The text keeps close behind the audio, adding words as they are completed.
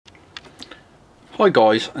Hi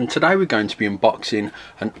guys, and today we're going to be unboxing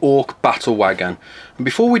an Ork Battlewagon. And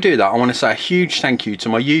before we do that, I want to say a huge thank you to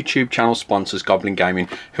my YouTube channel sponsors, Goblin Gaming,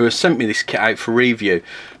 who have sent me this kit out for review.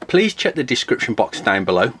 Please check the description box down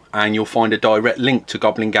below and you'll find a direct link to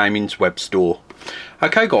Goblin Gaming's web store.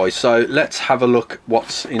 Okay guys, so let's have a look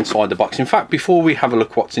what's inside the box. In fact, before we have a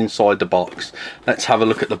look what's inside the box, let's have a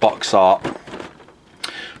look at the box art.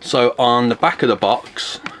 So on the back of the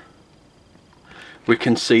box, we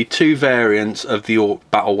can see two variants of the Ork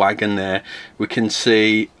Battlewagon there. We can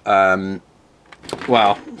see,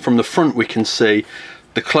 well, from the front we can see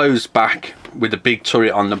the closed back with a big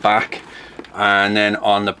turret on the back, and then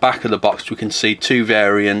on the back of the box we can see two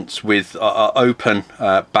variants with open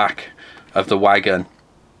back of the wagon.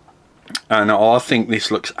 And I think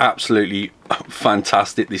this looks absolutely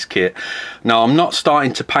fantastic, this kit. Now, I'm not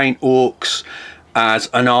starting to paint orcs as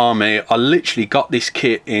an army. I literally got this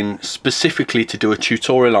kit in specifically to do a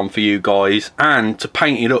tutorial on for you guys and to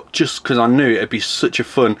paint it up, just because I knew it'd be such a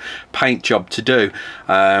fun paint job to do,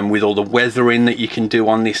 with all the weathering that you can do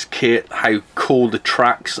on this kit, how cool the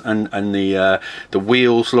tracks and the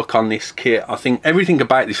wheels look on this kit. I think everything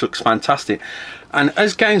about this looks fantastic. And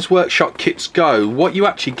as Games Workshop kits go, what you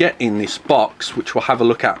actually get in this box, which we'll have a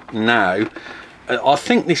look at now, I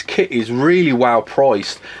think this kit is really well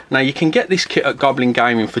priced. Now, you can get this kit at Goblin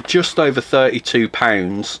Gaming for just over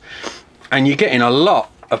 £32, and you're getting a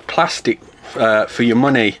lot of plastic for your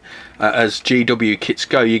money. As GW kits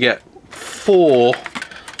go, you get 4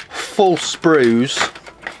 full sprues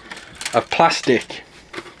of plastic,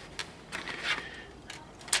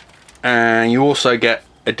 and you also get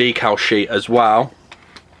a decal sheet as well.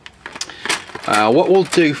 What we'll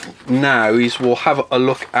do now is we'll have a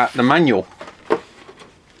look at the manual.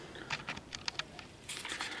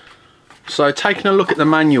 So taking a look at the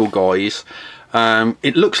manual, guys,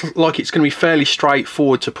 it looks like it's going to be fairly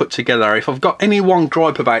straightforward to put together. If I've got any one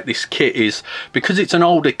gripe about this kit, is because it's an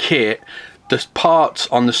older kit, the parts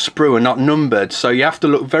on the sprue are not numbered, so you have to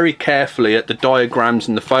look very carefully at the diagrams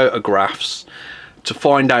and the photographs to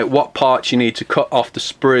find out what parts you need to cut off the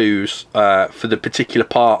sprues for the particular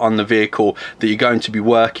part on the vehicle that you're going to be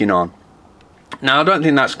working on. Now, I don't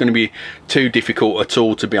think that's going to be too difficult at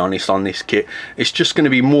all, to be honest, on this kit. It's just going to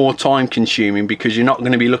be more time consuming because you're not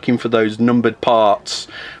going to be looking for those numbered parts,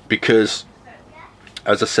 because,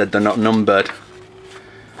 as I said, they're not numbered.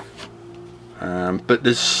 But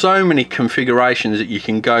there's so many configurations that you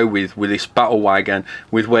can go with this battle wagon,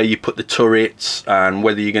 with where you put the turrets and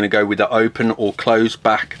whether you're going to go with the open or closed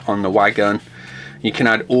back on the wagon. You can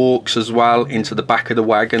add orcs as well into the back of the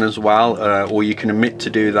wagon as well, or you can omit to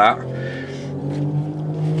do that.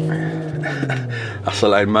 That's a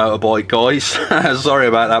loud motorbike, guys. Sorry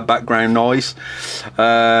about that background noise.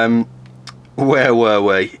 Where were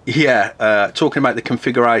we? Yeah, talking about the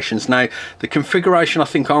configurations. Now, the configuration I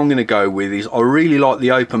think I'm going to go with is, I really like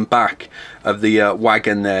the open back of the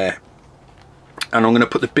wagon there, and I'm going to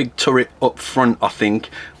put the big turret up front, I think,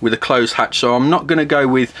 with a closed hatch. So I'm not going to go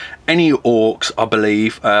with any orcs, I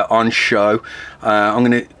believe, on show. I'm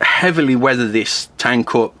going to heavily weather this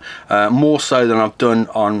tank up, more so than I've done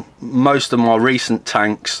on most of my recent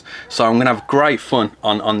tanks. So I'm going to have great fun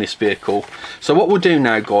on this vehicle. So what we'll do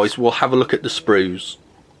now, guys, we'll have a look at the sprues.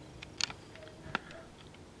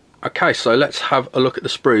 Okay, so let's have a look at the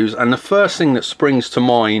sprues, and the first thing that springs to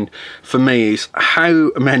mind for me is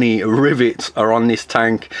how many rivets are on this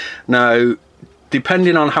tank. Now,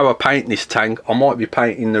 depending on how I paint this tank, I might be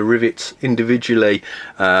painting the rivets individually,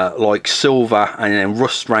 like silver, and then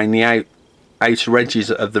rust around the outer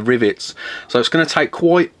edges of the rivets. So it's going to take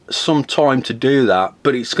quite some time to do that,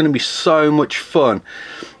 but it's going to be so much fun.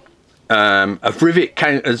 A rivet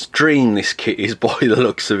counter's dream, this kit is, by the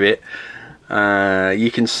looks of it.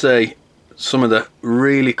 You can see some of the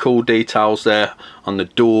really cool details there on the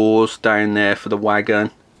doors down there for the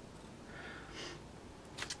wagon.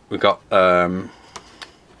 We've got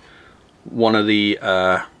one of the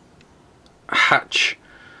hatch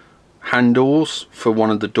handles for one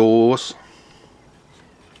of the doors.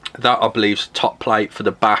 That, I believe, is top plate for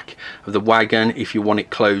the back of the wagon if you want it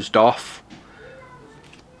closed off.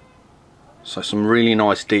 So some really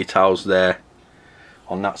nice details there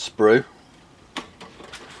on that sprue.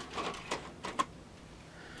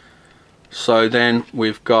 So then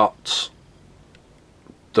we've got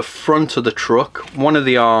the front of the truck, one of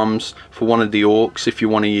the arms for one of the orcs if you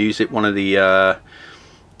want to use it, one of the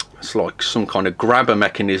it's like some kind of grabber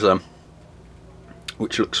mechanism,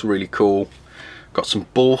 which looks really cool. Got some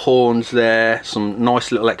bull horns there, some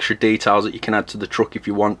nice little extra details that you can add to the truck if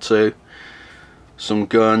you want to, some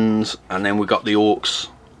guns, and then we've got the orcs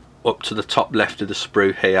up to the top left of the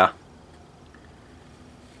sprue here.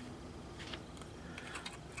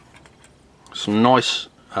 some nice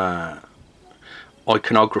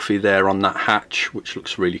iconography there on that hatch, which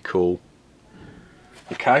looks really cool.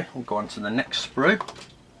 Okay, we'll go on to the next sprue.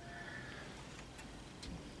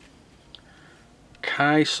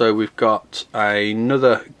 Okay, so we've got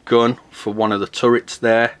another gun for one of the turrets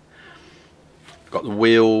there. Got the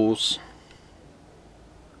wheels,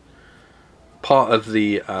 part of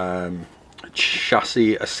the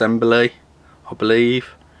chassis assembly, I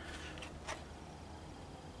believe.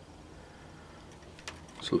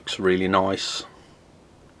 This looks really nice.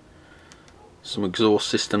 Some exhaust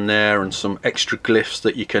system there and some extra glyphs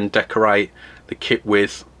that you can decorate the kit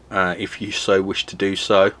with if you so wish to do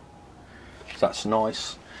so. That's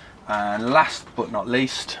nice. And last but not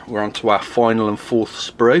least, we're on to our final and fourth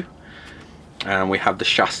sprue, and we have the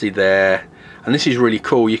chassis there, and this is really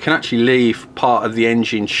cool. You can actually leave part of the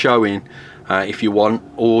engine showing if you want,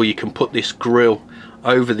 or you can put this grille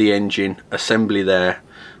over the engine assembly there,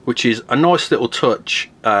 which is a nice little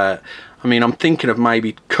touch. I mean, I'm thinking of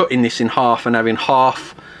maybe cutting this in half and having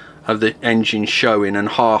half of the engine showing and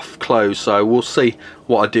half closed, so we'll see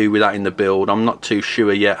what I do with that in the build. I'm not too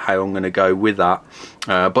sure yet how I'm going to go with that,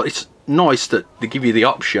 but it's nice that they give you the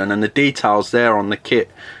option and the details there on the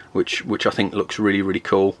kit, which I think looks really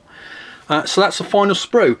cool. So that's the final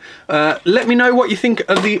sprue. Let me know what you think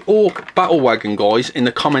of the Ork Battlewagon, guys, in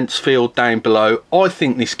the comments field down below. I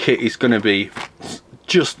think this kit is going to be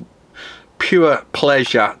just pure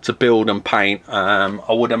pleasure to build and paint,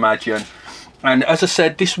 I would imagine. And as I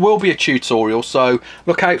said, this will be a tutorial, so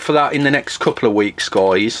look out for that in the next couple of weeks,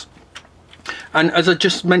 guys. And as I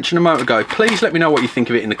just mentioned a moment ago, please let me know what you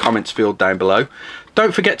think of it in the comments field down below.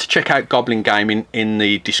 Don't forget to check out Goblin Gaming in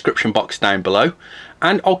the description box down below,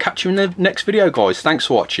 and I'll catch you in the next video, guys. Thanks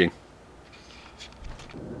for watching.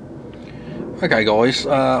 Okay, guys,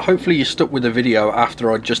 hopefully you stuck with the video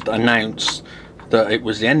after I just announced that it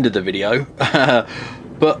was the end of the video.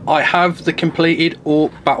 But I have the completed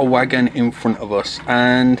Ork Battlewagon in front of us,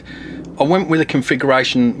 and I went with a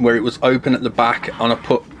configuration where it was open at the back and I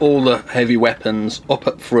put all the heavy weapons up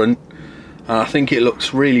at front, and I think it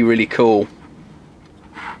looks really cool.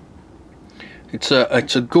 It's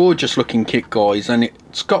a gorgeous looking kit, guys, and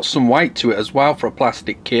it's got some weight to it as well for a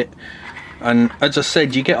plastic kit. And as I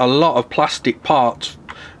said, you get a lot of plastic parts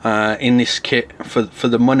in this kit for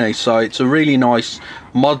the money, so it's a really nice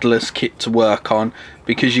modelless kit to work on,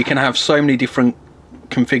 because you can have so many different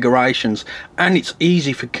configurations, and it's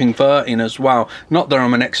easy for converting as well. Not that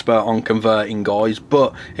I'm an expert on converting, guys,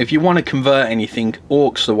 but if you want to convert anything,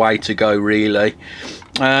 Ork's the way to go, really.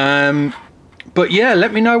 But yeah,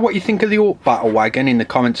 let me know what you think of the Ork Battlewagon in the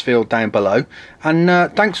comments field down below, and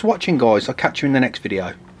thanks for watching, guys. I'll catch you in the next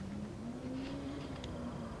video.